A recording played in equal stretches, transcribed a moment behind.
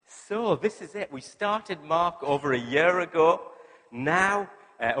So this is it. We started Mark over a year ago now,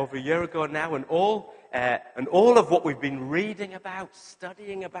 and all of what we've been reading about,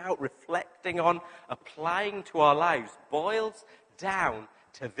 studying about, reflecting on, applying to our lives boils down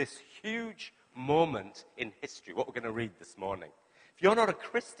to this huge moment in history, what we're going to read this morning. If you're not a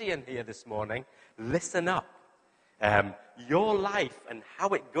Christian here this morning, listen up. Your life and how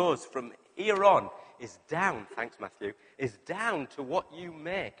it goes from here on is down, thanks Matthew, is down to what you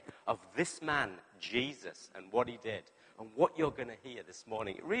make of this man, Jesus, and what he did, and what you're going to hear this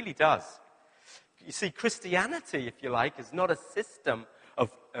morning. It really does. You see, Christianity, if you like, is not a system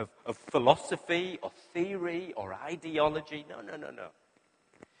of philosophy or theory or ideology. No.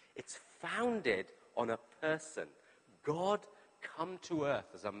 It's founded on a person, God come to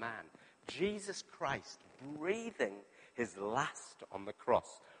earth as a man, Jesus Christ breathing his last on the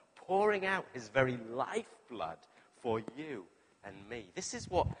cross, pouring out his very lifeblood for you and me. This is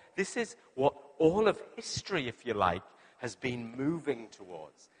what all of history, if you like, has been moving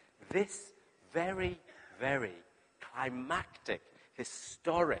towards. This very, very climactic,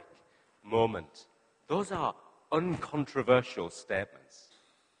 historic moment. Those are uncontroversial statements.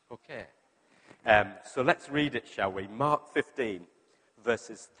 Okay. So let's read it, shall we? Mark 15,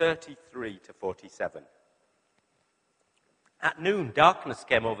 verses 33 to 47. At noon, darkness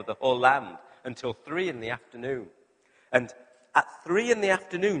came over the whole land until 3 p.m. And at 3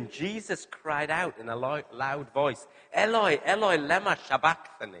 p.m, Jesus cried out in a loud voice, Eloi, Eloi, lema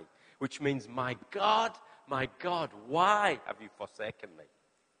sabachthani, which means, my God, why have you forsaken me?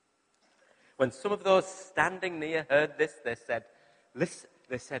 When some of those standing near heard this, they said,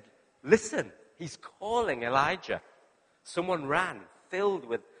 listen, he's calling Elijah. Someone ran, filled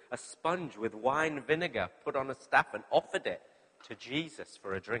with a sponge with wine vinegar, put on a staff and offered it to Jesus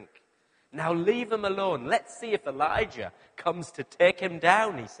for a drink. Now leave him alone. Let's see if Elijah comes to take him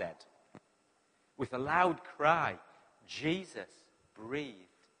down, he said. With a loud cry, Jesus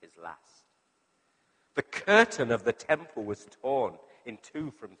breathed his last. The curtain of the temple was torn in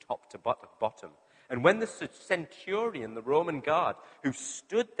two from top to bottom. And when the centurion, the Roman guard, who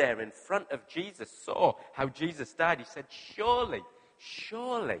stood there in front of Jesus, saw how Jesus died, he said, surely,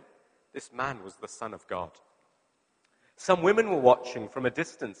 this man was the Son of God. Some women were watching from a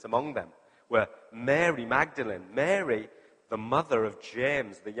distance. Among them were Mary Magdalene, Mary, the mother of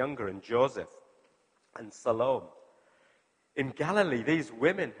James the younger, and Joseph, and Salome. In Galilee, these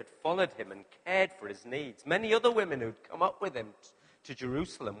women had followed him and cared for his needs. Many other women who'd come up with him to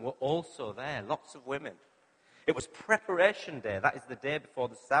Jerusalem were also there, lots of women. It was preparation day, that is the day before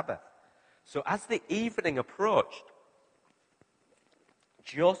the Sabbath. So as the evening approached,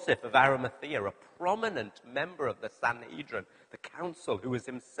 Joseph of Arimathea, a prominent member of the Sanhedrin, the council, who was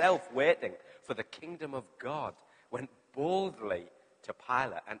himself waiting for the kingdom of God, went boldly to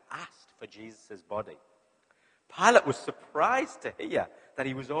Pilate and asked for Jesus' body. Pilate was surprised to hear that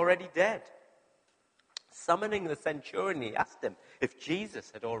he was already dead. Summoning the centurion, he asked him if Jesus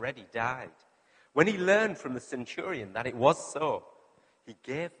had already died. When he learned from the centurion that it was so, he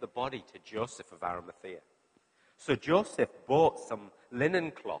gave the body to Joseph of Arimathea. So Joseph bought some linen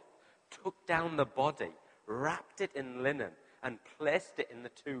cloth, took down the body, wrapped it in linen, and placed it in the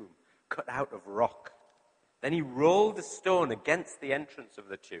tomb, cut out of rock. Then he rolled a stone against the entrance of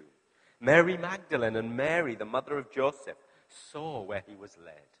the tomb. Mary Magdalene and Mary, the mother of Joseph, saw where he was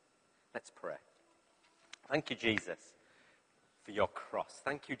laid. Let's pray. Thank you, Jesus, for your cross.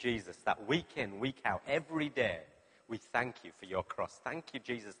 Thank you, Jesus, that week in, week out, every day, we thank you for your cross. Thank you,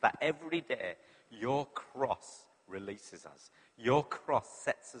 Jesus, that every day your cross releases us. Your cross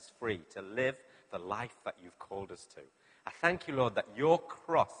sets us free to live the life that you've called us to. I thank you, Lord, that your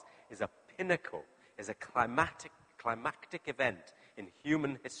cross is a pinnacle, is a climactic event in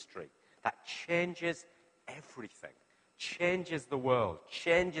human history that changes everything, changes the world,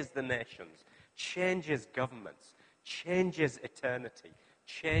 changes the nations, changes governments, changes eternity,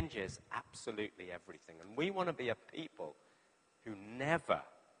 changes absolutely everything. And we want to be a people who never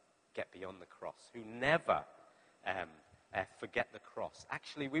get beyond the cross, who never forget the cross.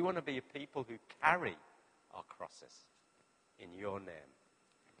 Actually, we want to be a people who carry our crosses in your name.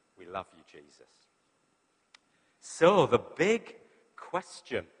 We love you, Jesus. So the big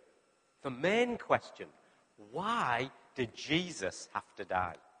question, the main question, why did Jesus have to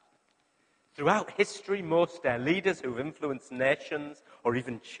die? Throughout history, most leaders who've influenced nations or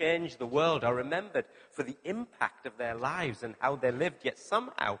even changed the world are remembered for the impact of their lives and how they lived. Yet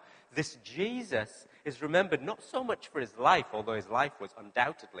somehow, this Jesus is remembered not so much for his life, although his life was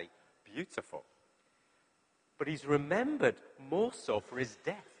undoubtedly beautiful, but he's remembered more so for his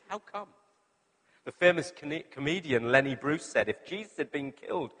death. How come? The famous comedian Lenny Bruce said, if Jesus had been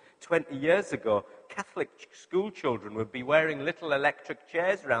killed 20 years ago, Catholic school children would be wearing little electric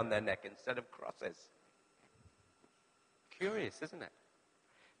chairs around their neck instead of crosses. Curious, isn't it?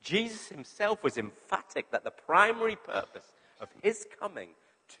 Jesus himself was emphatic that the primary purpose of his coming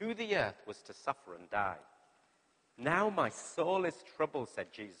to the earth was to suffer and die. Now my soul is troubled, said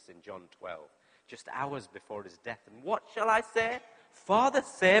Jesus in John 12, just hours before his death. And what shall I say? Father,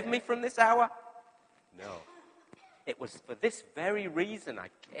 save me from this hour? No. It was for this very reason I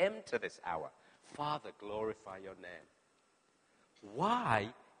came to this hour. Father, glorify your name. Why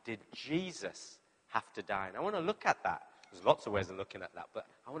did Jesus have to die? And I want to look at that. There's lots of ways of looking at that, but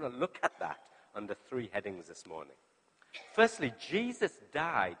I want to look at that under three headings this morning. Firstly, Jesus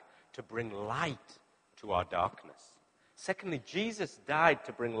died to bring light to our darkness. Secondly, Jesus died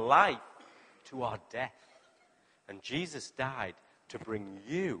to bring life to our death. And Jesus died to bring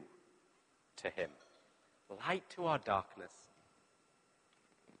you to him. Light to our darkness,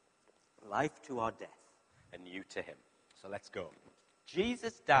 life to our death, and you to him. So let's go.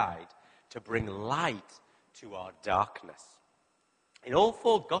 Jesus died to bring light to our darkness. In all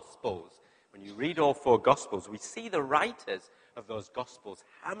four Gospels, when you read all four Gospels, we see the writers of those Gospels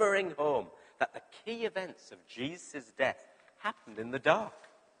hammering home that the key events of Jesus' death happened in the dark.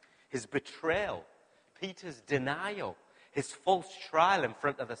 His betrayal, Peter's denial, his false trial in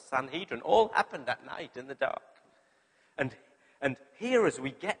front of the Sanhedrin, all happened at night in the dark. And here as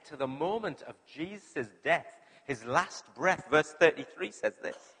we get to the moment of Jesus' death, his last breath, verse 33 says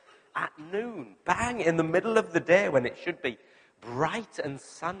this, at noon, bang, in the middle of the day when it should be bright and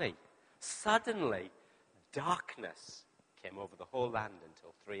sunny, suddenly darkness came over the whole land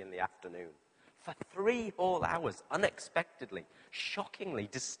until 3 in the afternoon. For 3 whole hours, unexpectedly, shockingly,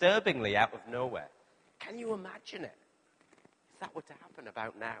 disturbingly out of nowhere. Can you imagine it? If that were to happen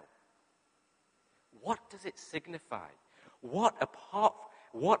about now. What does it signify? What apart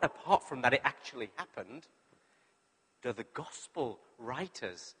from that it actually happened, do the gospel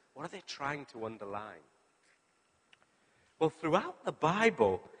writers, what are they trying to underline? Well, throughout the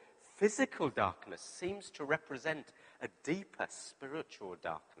Bible, physical darkness seems to represent a deeper spiritual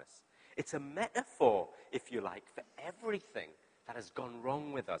darkness. It's a metaphor, if you like, for everything that has gone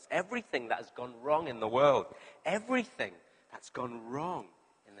wrong with us, everything that has gone wrong in the world, everything that's gone wrong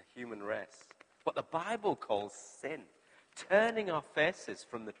in the human race. What the Bible calls sin, turning our faces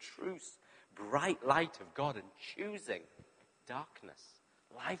from the true, bright light of God and choosing darkness.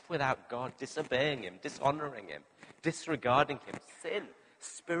 Life without God, disobeying him, dishonoring him, disregarding him. Sin,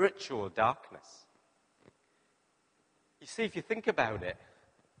 spiritual darkness. You see, if you think about it,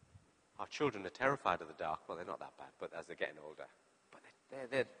 our children are terrified of the dark. Well, they're not that bad, but as they're getting older. But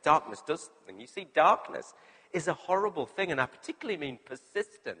their darkness does something. You see, darkness is a horrible thing, and I particularly mean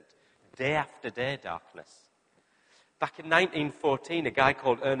persistent, day after day darkness. Back in 1914, a guy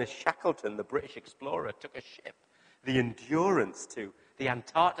called Ernest Shackleton, the British explorer, took a ship, the Endurance, to the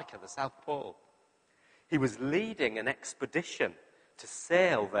Antarctica, the South Pole. He was leading an expedition to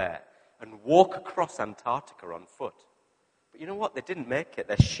sail there and walk across Antarctica on foot. But you know what? They didn't make it.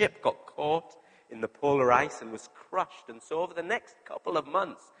 Their ship got caught in the polar ice and was crushed. And so over the next couple of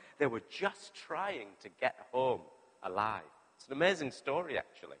months, they were just trying to get home alive. It's an amazing story,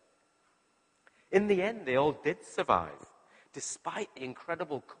 actually. In the end, they all did survive, despite the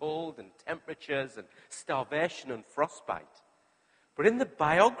incredible cold and temperatures and starvation and frostbite. But in the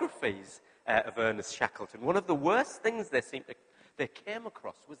biographies of Ernest Shackleton, one of the worst things they came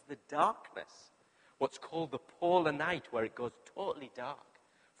across was the darkness, what's called the polar night, where it goes totally dark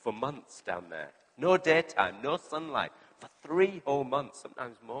for months down there. No daytime, no sunlight, for 3 whole months,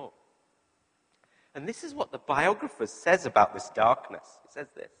 sometimes more. And this is what the biographer says about this darkness. He says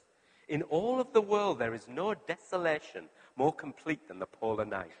this, in all of the world there is no desolation more complete than the polar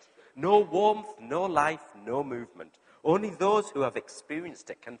night. No warmth, no life, no movement. Only those who have experienced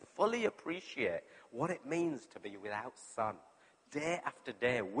it can fully appreciate what it means to be without sun. Day after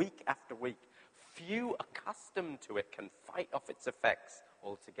day, week after week, few accustomed to it can fight off its effects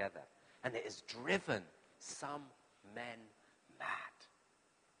altogether. And it has driven some men mad.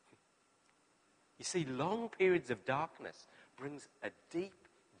 You see, long periods of darkness brings a deep,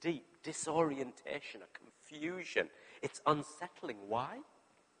 deep disorientation, a confusion. It's unsettling. Why?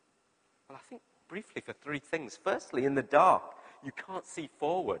 Well, I think briefly for 3 things. Firstly, in the dark, you can't see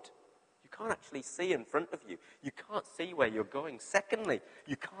forward. You can't actually see in front of you. You can't see where you're going. Secondly,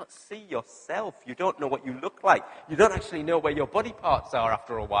 you can't see yourself. You don't know what you look like. You don't actually know where your body parts are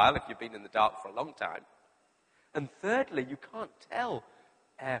after a while if you've been in the dark for a long time. And thirdly, you can't tell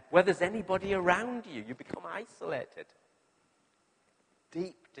where there's anybody around you. You become isolated.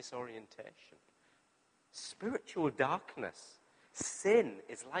 Deep disorientation. Spiritual darkness, sin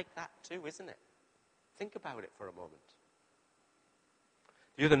is like that too, isn't it? Think about it for a moment.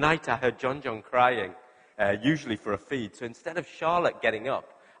 The other night I heard John crying, usually for a feed. So instead of Charlotte getting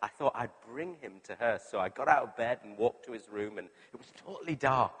up, I thought I'd bring him to her. So I got out of bed and walked to his room, and it was totally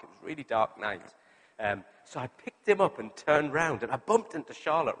dark. It was a really dark night. So I picked him up and turned round, and I bumped into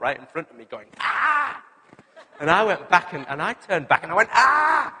Charlotte right in front of me going, "Ah!" And I went back, and I turned back, and I went,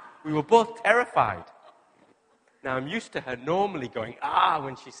 "Ah!" We were both terrified. Now, I'm used to her normally going, "Ah,"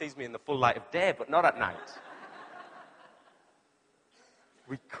 when she sees me in the full light of day, but not at night.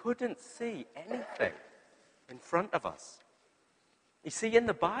 We couldn't see anything in front of us. You see, in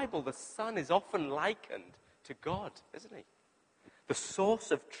the Bible, the sun is often likened to God, isn't he? The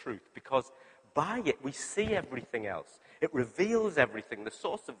source of truth, because by it we see everything else. It reveals everything. The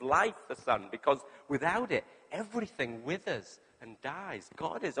source of life, the sun, because without it, everything withers and dies.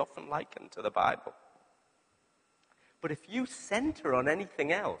 God is often likened to the Bible. But if you center on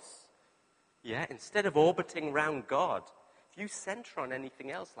anything else, instead of orbiting around God, if you center on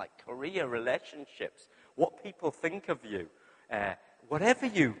anything else like career, relationships, what people think of you, whatever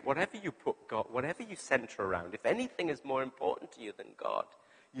you put God, whatever you center around, if anything is more important to you than God,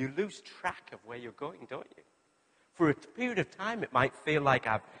 you lose track of where you're going, don't you? For a period of time, it might feel like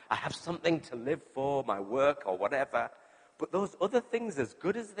I have something to live for, my work or whatever, but those other things, as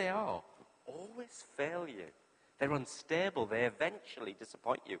good as they are, always fail you. They're unstable. They eventually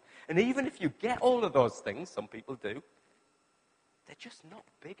disappoint you. And even if you get all of those things, some people do, they're just not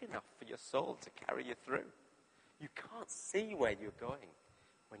big enough for your soul to carry you through. You can't see where you're going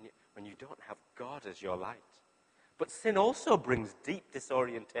when you don't have God as your light. But sin also brings deep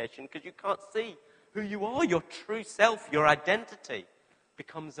disorientation because you can't see who you are. Your true self, your identity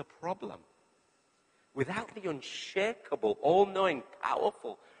becomes a problem. Without the unshakable, all-knowing,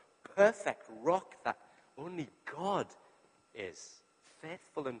 powerful, perfect rock that only God is,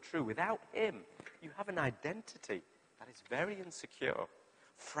 faithful and true, without him, you have an identity that is very insecure,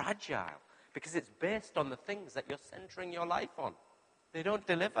 fragile, because it's based on the things that you're centering your life on. They don't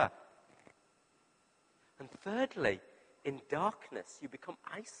deliver. And thirdly, in darkness, you become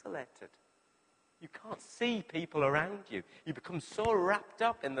isolated. You can't see people around you. You become so wrapped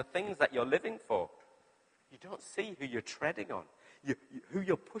up in the things that you're living for. You don't see who you're treading on, who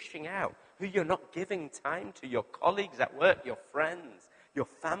you're pushing out, who you're not giving time to, your colleagues at work, your friends, your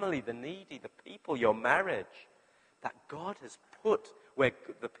family, the needy, the people, your marriage, that God has put, where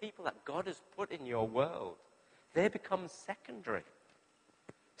the people that God has put in your world, they become secondary.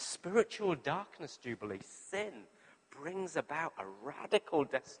 Spiritual darkness, Jubilee, sin, brings about a radical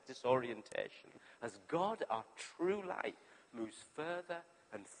disorientation as God, our true light, moves further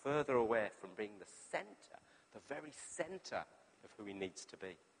and further away from being the center, the very center of who he needs to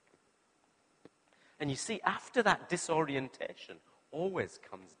be. And you see, after that disorientation, always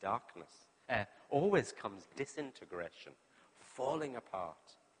comes darkness. Always comes disintegration, falling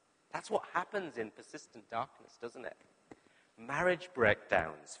apart. That's what happens in persistent darkness, doesn't it? Marriage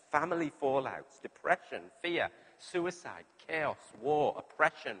breakdowns, family fallouts, depression, fear, suicide, chaos, war,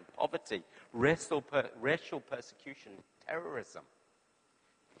 oppression, poverty, racial persecution, terrorism,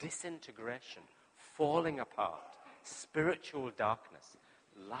 disintegration, falling apart, spiritual darkness,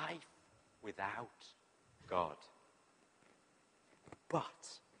 life without God.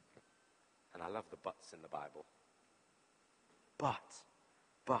 But, and I love the buts in the Bible, but,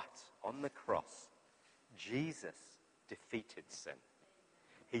 on the cross, Jesus defeated sin.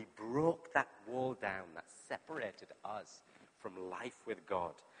 He broke that wall down that separated us from life with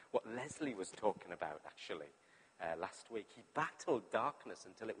God. What Leslie was talking about, actually, last week. He battled darkness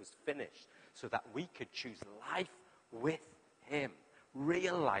until it was finished so that we could choose life with him.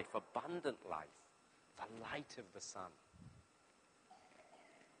 Real life, abundant life, the light of the sun.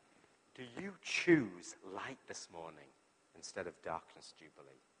 Do you choose light this morning instead of darkness,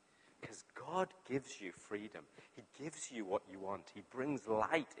 Jubilee? Because God gives you freedom. He gives you what you want. He brings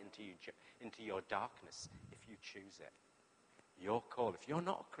light into your darkness if you choose it. Your call. If you're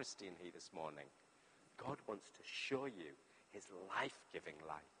not a Christian here this morning, God wants to show you his life-giving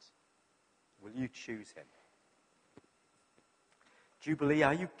light. Will you choose him? Jubilee,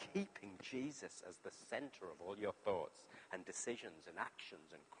 are you keeping Jesus as the center of all your thoughts and decisions and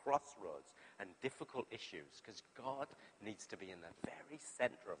actions and crossroads and difficult issues? Because God needs to be in the very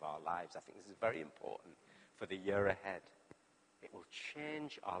center of our lives. I think this is very important for the year ahead. It will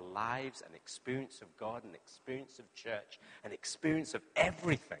change our lives and experience of God and experience of church and experience of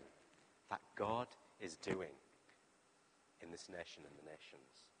everything that God is doing in this nation and the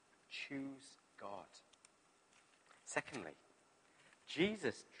nations. Choose God. Secondly,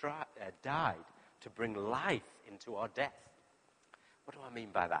 Jesus died to bring life into our death. What do I mean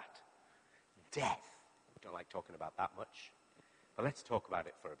by that? Death. Don't like talking about that much. But let's talk about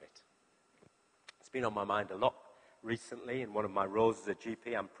it for a bit. It's been on my mind a lot recently. In one of my roles as a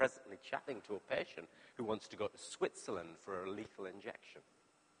GP, I'm presently chatting to a patient who wants to go to Switzerland for a lethal injection.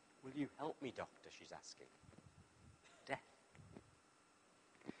 Will you help me, doctor? She's asking. Death.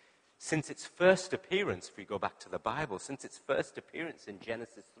 Since its first appearance, if we go back to the Bible, since its first appearance in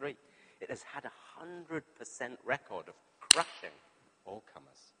Genesis 3, it has had 100% record of crushing all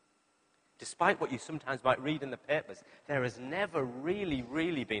comers. Despite what you sometimes might read in the papers, there has never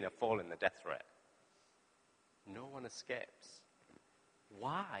really been a fall in the death rate. No one escapes.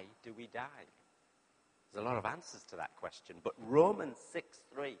 Why do we die? There's a lot of answers to that question, but Romans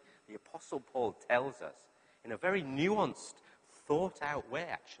 6:3, the Apostle Paul tells us, in a very nuanced, thought-out way,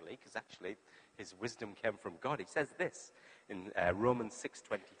 because his wisdom came from God. He says this in Romans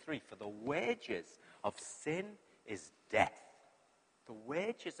 6:23, for the wages of sin is death. The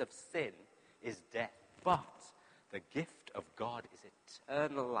wages of sin is death, but the gift of God is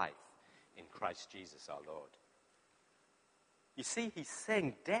eternal life in Christ Jesus our Lord. You see, he's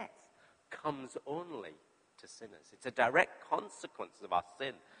saying death comes only to sinners. It's a direct consequence of our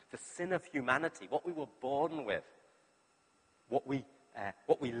sin, the sin of humanity, what we were born with, what we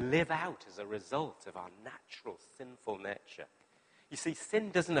live out as a result of our natural sinful nature. You see,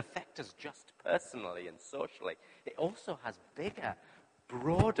 sin doesn't affect us just personally and socially. It also has bigger,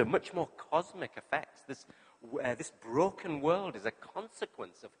 broader, much more cosmic effects. This broken world is a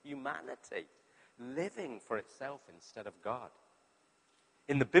consequence of humanity living for itself instead of God.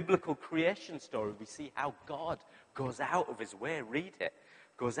 In the biblical creation story, we see how God goes out of his way, read it,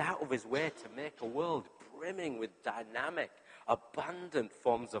 goes out of his way to make a world brimming with dynamic, abundant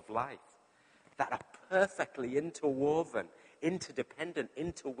forms of life that are perfectly interwoven, interdependent,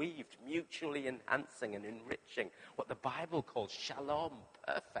 interweaved, mutually enhancing and enriching, what the Bible calls shalom,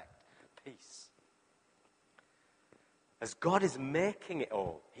 perfect peace. As God is making it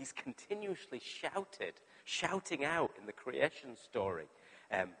all, he's continuously shouting out in the creation story,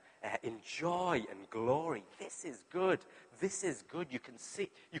 in joy and glory, this is good, this is good. You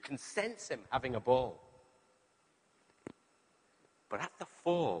can sense him having a ball. But at the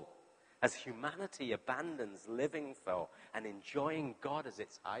fall, as humanity abandons living for and enjoying God as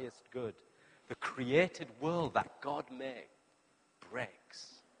its highest good, the created world that God made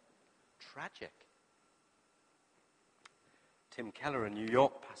breaks. Tragic. Tim Keller, a New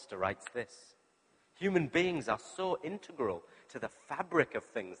York pastor, writes this: human beings are so integral to the fabric of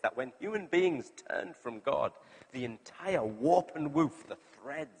things that when human beings turn from God, the entire warp and woof, the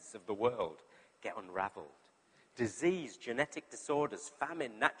threads of the world, get unraveled. Disease, genetic disorders,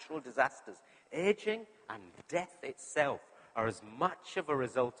 famine, natural disasters, aging, and death itself are as much of a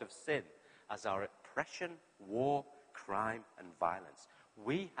result of sin as are oppression, war, crime, and violence.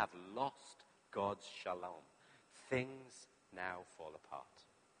 We have lost God's shalom. Things now fall apart.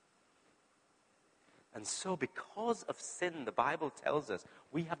 And so because of sin, the Bible tells us,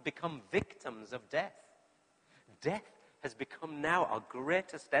 we have become victims of death. Death has become now our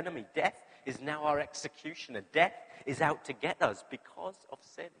greatest enemy. Death is now our executioner. Death is out to get us because of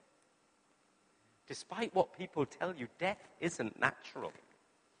sin. Despite what people tell you, death isn't natural.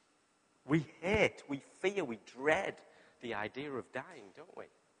 We hate, we fear, we dread the idea of dying, don't we?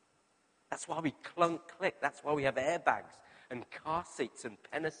 That's why we click. That's why we have airbags and car seats and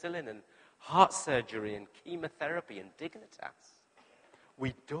penicillin and heart surgery and chemotherapy and Dignitas.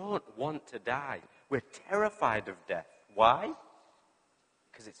 We don't want to die. We're terrified of death. Why?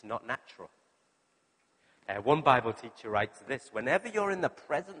 Because it's not natural. One Bible teacher writes this: whenever you're in the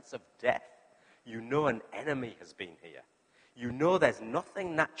presence of death, you know an enemy has been here. You know there's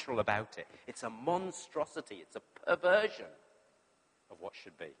nothing natural about it. It's a monstrosity. It's a perversion of what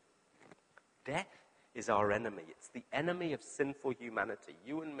should be. Death is our enemy. It's the enemy of sinful humanity.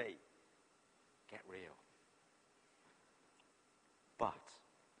 You and me. Get real. But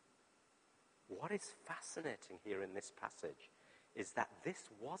what is fascinating here in this passage is that this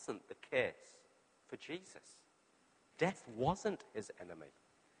wasn't the case for Jesus. Death wasn't his enemy.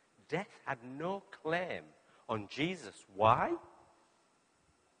 Death had no claim on Jesus. Why?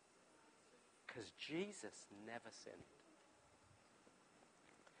 Because Jesus never sinned.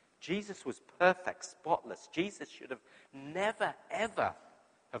 Jesus was perfect, spotless. Jesus should have never, ever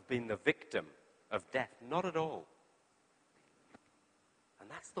have been the victim of death. Not at all. And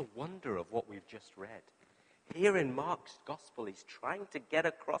that's the wonder of what we've just read. Here in Mark's gospel, he's trying to get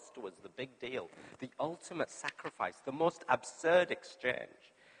across to us the big deal, the ultimate sacrifice, the most absurd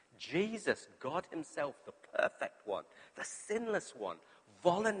exchange. Jesus, God himself, the perfect one, the sinless one,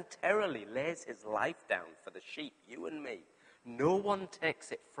 voluntarily lays his life down for the sheep, you and me. No one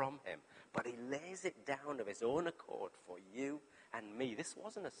takes it from him, but he lays it down of his own accord for you and me. This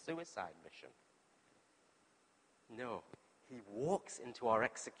wasn't a suicide mission. No, he walks into our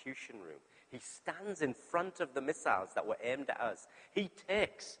execution room. He stands in front of the missiles that were aimed at us. He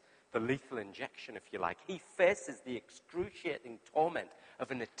takes the lethal injection, if you like. He faces the excruciating torment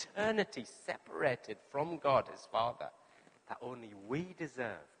of an eternity separated from God, his Father, that only we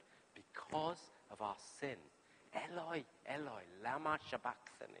deserved because of our sin. Eloi, Eloi, lama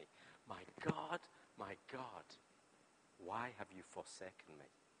sabachthani. My God, why have you forsaken me?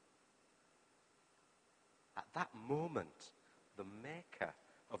 At that moment, the maker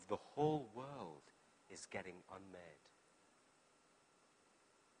of the whole world is getting unmade.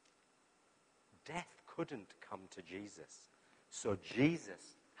 Death couldn't come to Jesus, so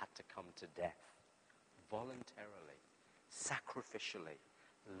Jesus had to come to death voluntarily, sacrificially,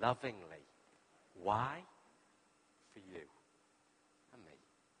 lovingly. Why? For you and me.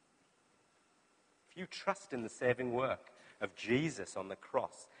 If you trust in the saving work of Jesus on the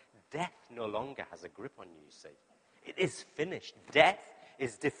cross, death no longer has a grip on you, see. It is finished. Death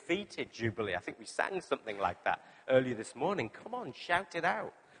is defeated, Jubilee. I think we sang something like that earlier this morning. Come on, shout it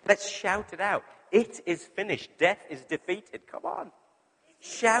out. Let's shout it out. It is finished. Death is defeated. Come on.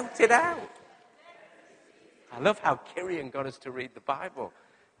 Shout it out. I love how Kirian got us to read the Bible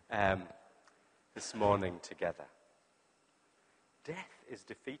this morning together. Death is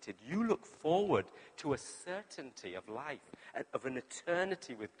defeated. You look forward to a certainty of life, of an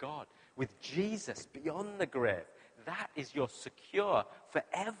eternity with God, with Jesus beyond the grave. That is your secure,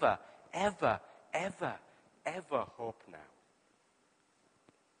 forever, ever, ever, ever hope now.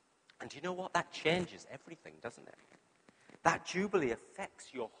 And you know what? That changes everything, doesn't it? That Jubilee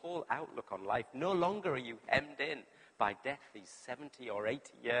affects your whole outlook on life. No longer are you hemmed in by death these 70 or 80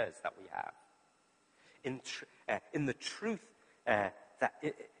 years that we have. In the truth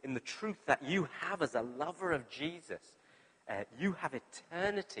that you have as a lover of Jesus, you have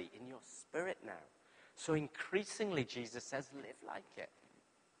eternity in your spirit now. So increasingly, Jesus says, live like it.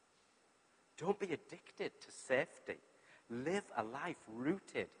 Don't be addicted to safety. Live a life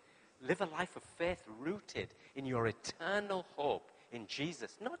of faith rooted in your eternal hope in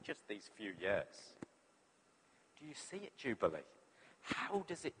Jesus, not just these few years. Do you see it, Jubilee? How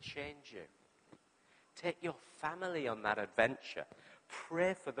does it change you? Take your family on that adventure.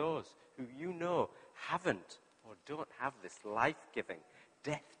 Pray for those who you know haven't or don't have this life-giving,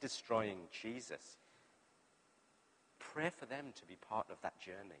 death-destroying Jesus. Pray for them to be part of that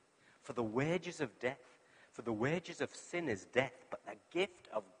journey. For the wages of death, for the wages of sin is death, but the gift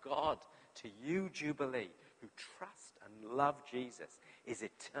of God to you, Jubilee, who trust and love Jesus, is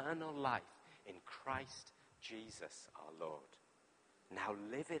eternal life in Christ Jesus our Lord. Now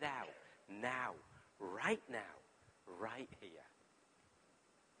live it out, now, right here.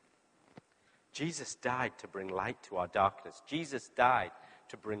 Jesus died to bring light to our darkness. Jesus died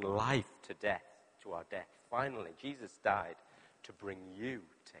to bring life to death, to our death. Finally, Jesus died to bring you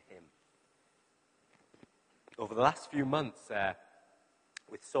to him. Over the last few months,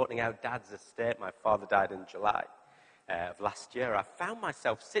 with sorting out Dad's estate, my father died in July of last year, I found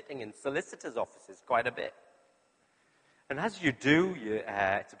myself sitting in solicitors' offices quite a bit. And as you do,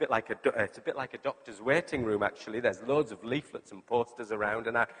 it's a bit like a doctor's waiting room, actually. There's loads of leaflets and posters around.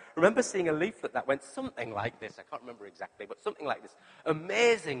 And I remember seeing a leaflet that went something like this. I can't remember exactly, but something like this.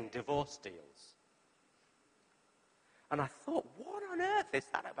 Amazing divorce deals. And I thought, what on earth is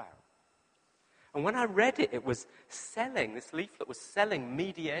that about? And when I read it, this leaflet was selling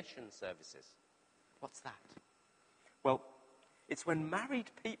mediation services. What's that? Well, it's when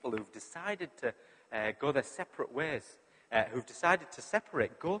married people who've decided to go their separate ways, who've decided to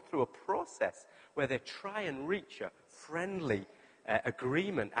separate, go through a process where they try and reach a friendly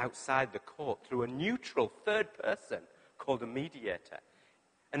agreement outside the court through a neutral third person called a mediator.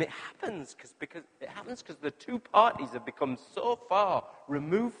 And it happens because the two parties have become so far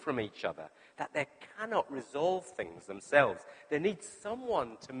removed from each other that they cannot resolve things themselves. They need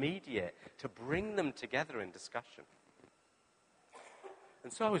someone to mediate, to bring them together in discussion.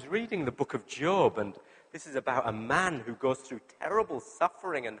 And so I was reading the book of Job, and this is about a man who goes through terrible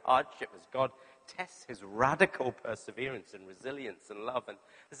suffering and hardship as God tests his radical perseverance and resilience and love. And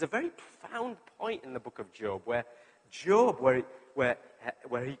there's a very profound point in the book of Job where Job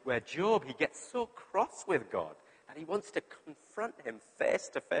he gets so cross with God that he wants to confront him face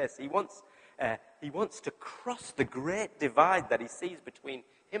to face. He wants to cross the great divide that he sees between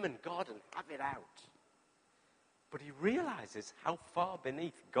him and God and have it out. But he realizes how far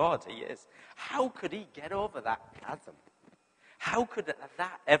beneath God he is. How could he get over that chasm? How could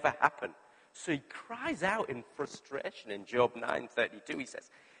that ever happen? So he cries out in frustration in Job 9:32. He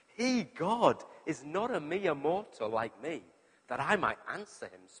says, He, God, is not a mere mortal like me, that I might answer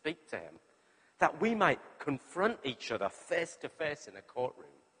him, speak to him, that we might confront each other face to face in a courtroom.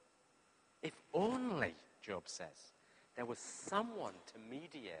 If only, Job says, there was someone to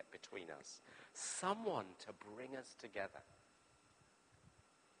mediate between us, someone to bring us together.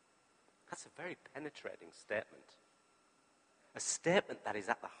 That's a very penetrating statement. A statement that is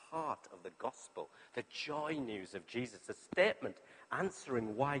at the heart of the gospel, the joy news of Jesus. A statement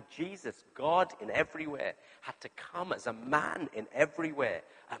answering why Jesus, God in every way, had to come as a man in every way,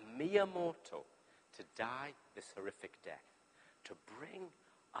 a mere mortal, to die this horrific death, to bring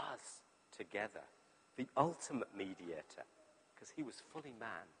us together, the ultimate mediator, because he was fully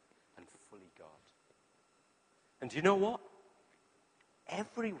man and fully God. And do you know what?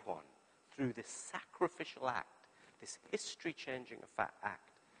 Everyone, through this sacrificial act, this history-changing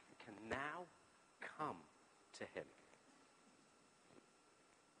act, can now come to him.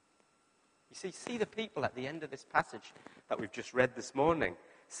 You see the people at the end of this passage that we've just read this morning.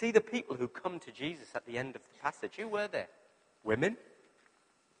 See the people who come to Jesus at the end of the passage. Who were they? Women.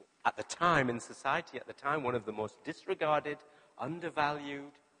 At the time, in society at the time, one of the most disregarded,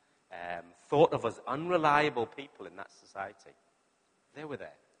 undervalued, thought of as unreliable people in that society. They were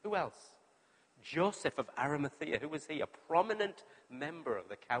there. Who else? Joseph of Arimathea. Who was he? A prominent member of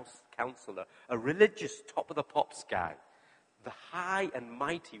the council, a religious top-of-the-pops guy. The high and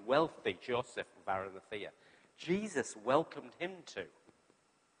mighty, wealthy Joseph of Arimathea. Jesus welcomed him too,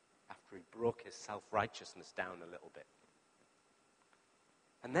 after he broke his self-righteousness down a little bit.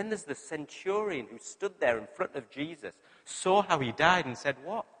 And then there's the centurion who stood there in front of Jesus, saw how he died and said,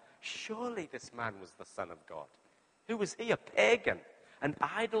 what? Surely this man was the Son of God. Who was he? A pagan, an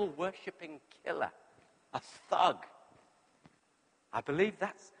idol-worshipping killer, a thug. I believe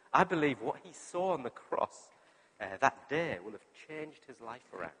what he saw on the cross that day will have changed his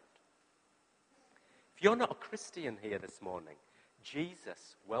life around. If you're not a Christian here this morning,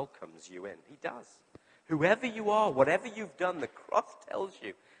 Jesus welcomes you in. He does. Whoever you are, whatever you've done, the cross tells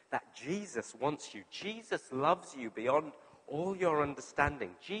you that Jesus wants you. Jesus loves you beyond all your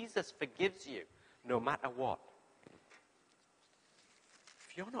understanding. Jesus forgives you no matter what.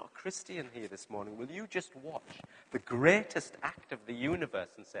 If you're not a Christian here this morning, will you just watch the greatest act of the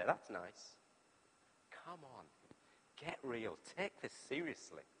universe and say, that's nice. Come on. Get real. Take this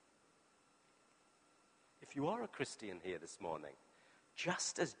seriously. If you are a Christian here this morning,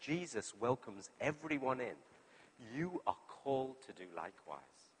 just as Jesus welcomes everyone in, you are called to do likewise.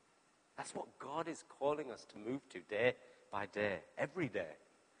 That's what God is calling us to move to day by day, every day.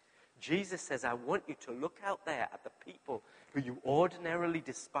 Jesus says, I want you to look out there at the people who you ordinarily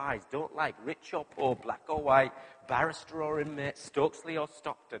despise, don't like, rich or poor, black or white, barrister or inmate, Stokesley or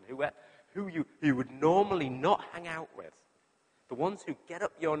Stockton, who you would normally not hang out with. The ones who get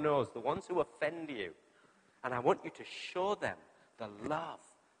up your nose, the ones who offend you. And I want you to show them the love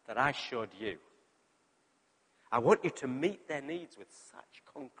that I showed you. I want you to meet their needs with such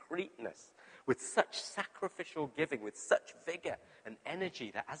concreteness, with such sacrificial giving, with such vigor and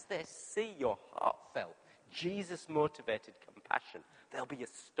energy that as they see your heartfelt, Jesus-motivated compassion, they'll be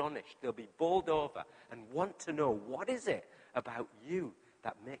astonished, they'll be bowled over and want to know, what is it about you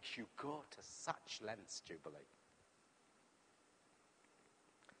that makes you go to such lengths, Jubilee?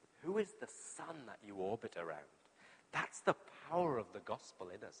 Who is the sun that you orbit around? That's the power of the gospel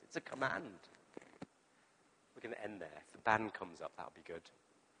in us. It's a command. We're going to end there. If the band comes up, that'll be good.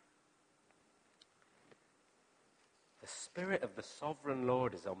 The Spirit of the sovereign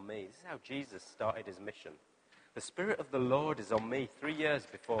Lord is on me. This is how Jesus started his mission. The Spirit of the Lord is on me 3 years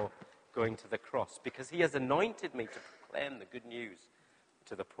before going to the cross, because he has anointed me to proclaim the good news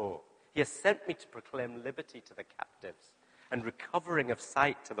to the poor. He has sent me to proclaim liberty to the captives and recovering of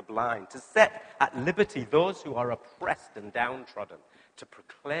sight to the blind, to set at liberty those who are oppressed and downtrodden, to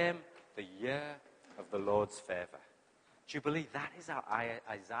proclaim the year of the Lord's favor. Jubilee, that is our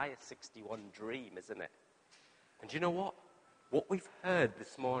Isaiah 61 dream, isn't it? And do you know what? What we've heard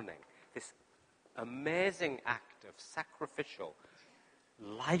this morning, this amazing act of sacrificial,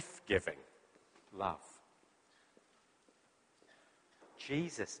 life-giving love.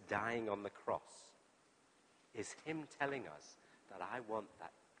 Jesus dying on the cross is him telling us that I want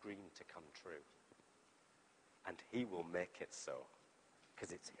that dream to come true. And he will make it so,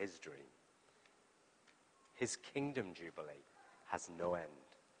 because it's his dream. His kingdom jubilee has no end.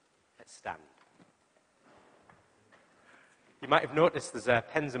 Let's stand. You might have noticed there's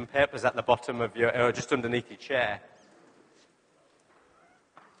pens and papers at the bottom of your, or just underneath your chair.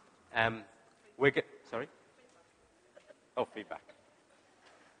 Sorry? Oh, feedback.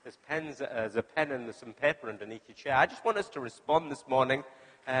 There's a pen and there's some paper underneath your chair. I just want us to respond this morning.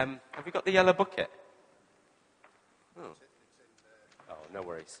 Have you got the yellow bucket? Oh, no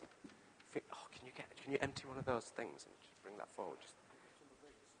worries. Can you empty one of those things and just bring that forward?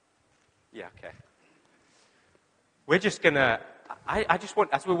 Yeah, okay. We're just going to, I just want,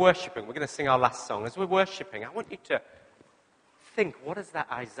 as we're worshipping, we're going to sing our last song. As we're worshipping, I want you to think, what does that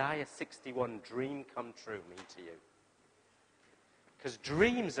Isaiah 61 dream come true mean to you? Because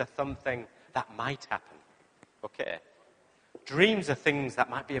dreams are something that might happen, okay? Dreams are things that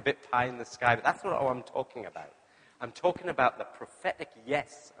might be a bit pie in the sky, but that's not what I'm talking about. I'm talking about the prophetic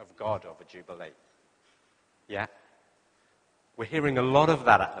yes of God over Jubilee. Yeah? We're hearing a lot of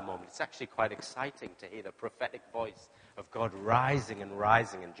that at the moment. It's actually quite exciting to hear the prophetic voice of God rising and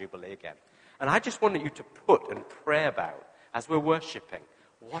rising in Jubilee again. And I just wanted you to put and pray about, as we're worshipping,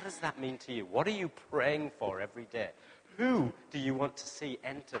 what does that mean to you? What are you praying for every day? Who do you want to see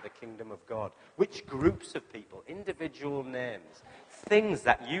enter the kingdom of God? Which groups of people, individual names, things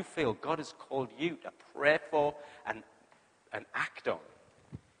that you feel God has called you to pray for and act on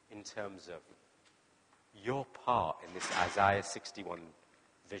in terms of your part in this Isaiah 61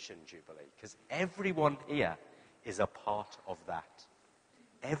 vision jubilee? Because everyone here is a part of that.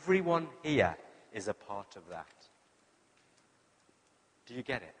 Everyone here is a part of that. Do you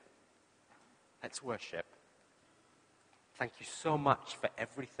get it? Let's worship. Thank you so much for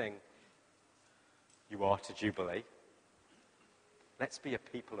everything you are to Jubilee. Let's be a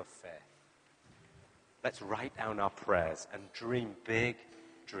people of faith. Let's write down our prayers and dream big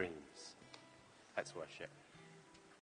dreams. Let's worship.